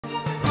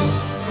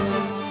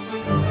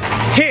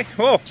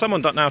Oh,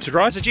 someone don't know how to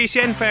drive. It's a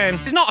GCN fan.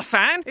 He's not a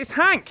fan, it's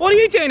Hank. What are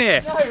you doing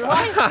here? No,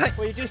 right?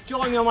 Well, you just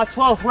joined me on my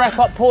 12th rep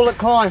up Porlock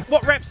climb.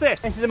 What rep's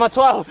this? This is my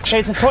 12th.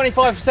 It's a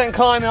 25%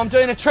 climb and I'm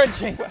doing a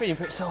trenching. Being a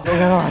bit soft.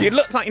 You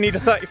look like you need a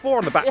 34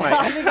 on the back, Yeah, mate.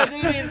 I think I do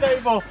need a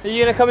 34. Are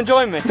you gonna come and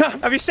join me?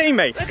 Have you seen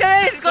me? Look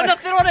at this, it's got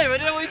nothing on him. I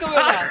don't know what you're talking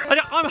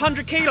about. I'm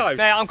 100 kilos.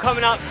 Mate, I'm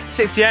coming up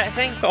 68, I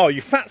think. Oh,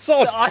 you fat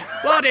sod.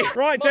 Bloody.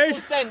 Right, dude.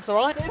 Stents, all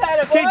right?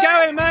 Keep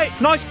going, mate.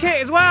 Nice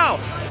kit as well.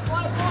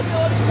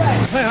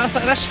 Yeah,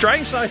 that's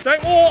strange though.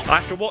 Don't walk.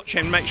 I have to watch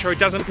him, make sure he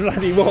doesn't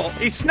bloody walk.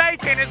 He's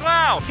snaking as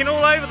well. He's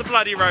all over the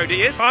bloody road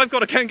he is. I've got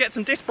to go and get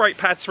some disc brake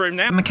pads for him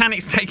now. The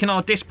mechanic's taking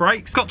our disc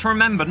brakes. Got to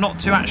remember not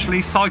to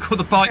actually cycle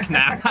the bike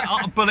now.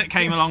 A bullet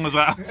came along as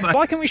well. So.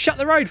 Why can't we shut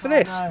the road for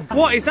this?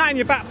 What is that in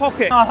your back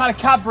pocket? I've had a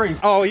Cadbury's.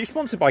 Oh, are you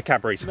sponsored by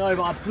Cadbury's? No,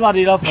 but I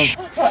bloody love them.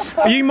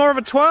 Are you more of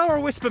a twirl or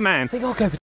a whisper man? I think I'll go for